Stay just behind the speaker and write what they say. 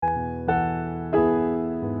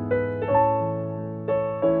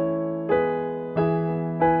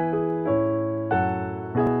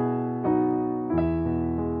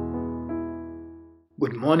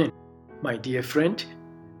My dear friend,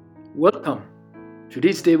 welcome to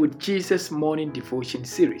this Day with Jesus morning devotion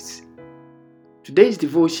series. Today's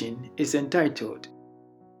devotion is entitled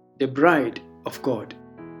The Bride of God.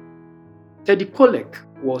 Teddy Kollek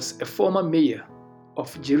was a former mayor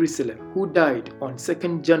of Jerusalem who died on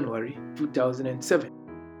 2nd January 2007.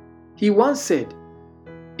 He once said,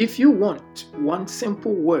 "If you want one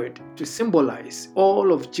simple word to symbolize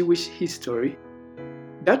all of Jewish history,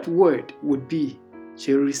 that word would be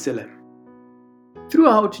Jerusalem."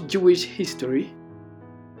 Throughout Jewish history,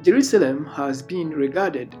 Jerusalem has been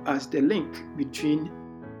regarded as the link between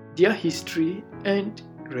their history and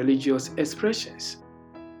religious expressions.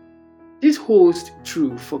 This holds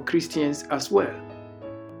true for Christians as well.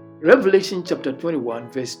 Revelation chapter 21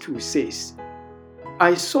 verse 2 says,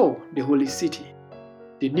 "I saw the holy city,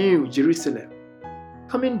 the new Jerusalem,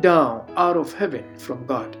 coming down out of heaven from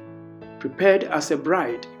God, prepared as a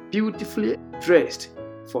bride beautifully dressed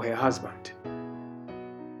for her husband."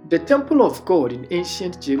 The temple of God in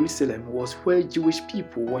ancient Jerusalem was where Jewish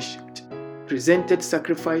people worshipped, presented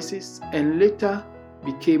sacrifices, and later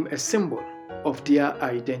became a symbol of their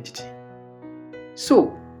identity.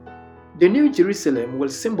 So, the New Jerusalem will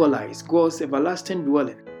symbolize God's everlasting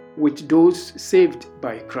dwelling with those saved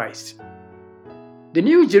by Christ. The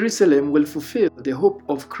New Jerusalem will fulfill the hope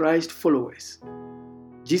of Christ's followers.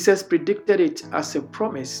 Jesus predicted it as a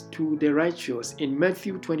promise to the righteous in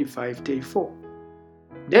Matthew 25:34.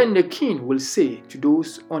 Then the king will say to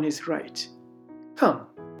those on his right, "Come,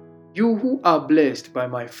 you who are blessed by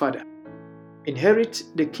my Father, inherit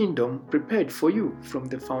the kingdom prepared for you from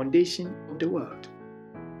the foundation of the world."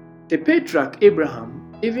 The patriarch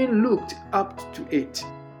Abraham even looked up to it.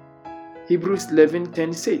 Hebrews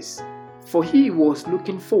 11:10 says, "For he was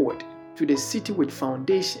looking forward to the city with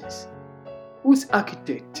foundations, whose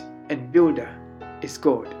architect and builder is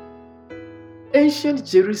God." Ancient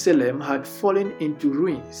Jerusalem had fallen into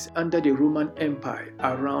ruins under the Roman Empire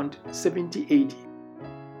around 70 AD.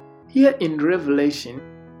 Here in Revelation,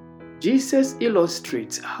 Jesus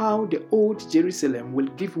illustrates how the old Jerusalem will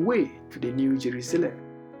give way to the New Jerusalem.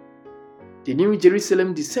 The New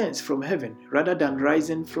Jerusalem descends from heaven rather than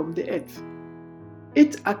rising from the earth.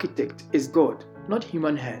 Its architect is God, not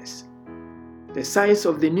human hands. The size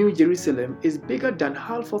of the New Jerusalem is bigger than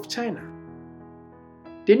half of China.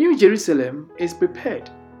 The New Jerusalem is prepared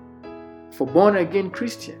for born-again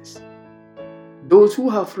Christians, those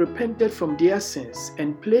who have repented from their sins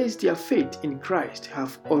and placed their faith in Christ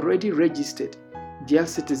have already registered their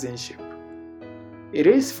citizenship. It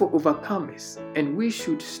is for overcomers, and we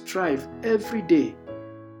should strive every day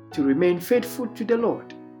to remain faithful to the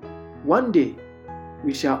Lord. One day,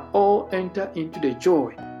 we shall all enter into the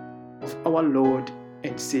joy of our Lord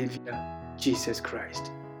and Savior, Jesus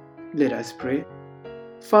Christ. Let us pray.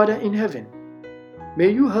 Father in heaven,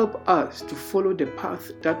 may you help us to follow the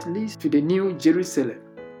path that leads to the New Jerusalem.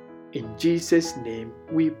 In Jesus' name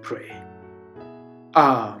we pray.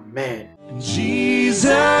 Amen.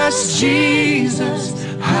 Jesus, Jesus,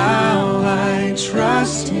 how I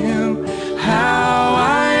trust him, how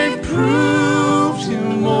I proved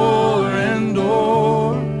him more and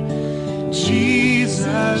more.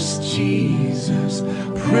 Jesus, Jesus,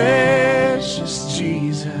 precious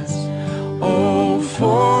Jesus, oh,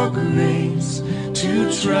 for grace to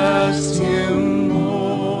trust him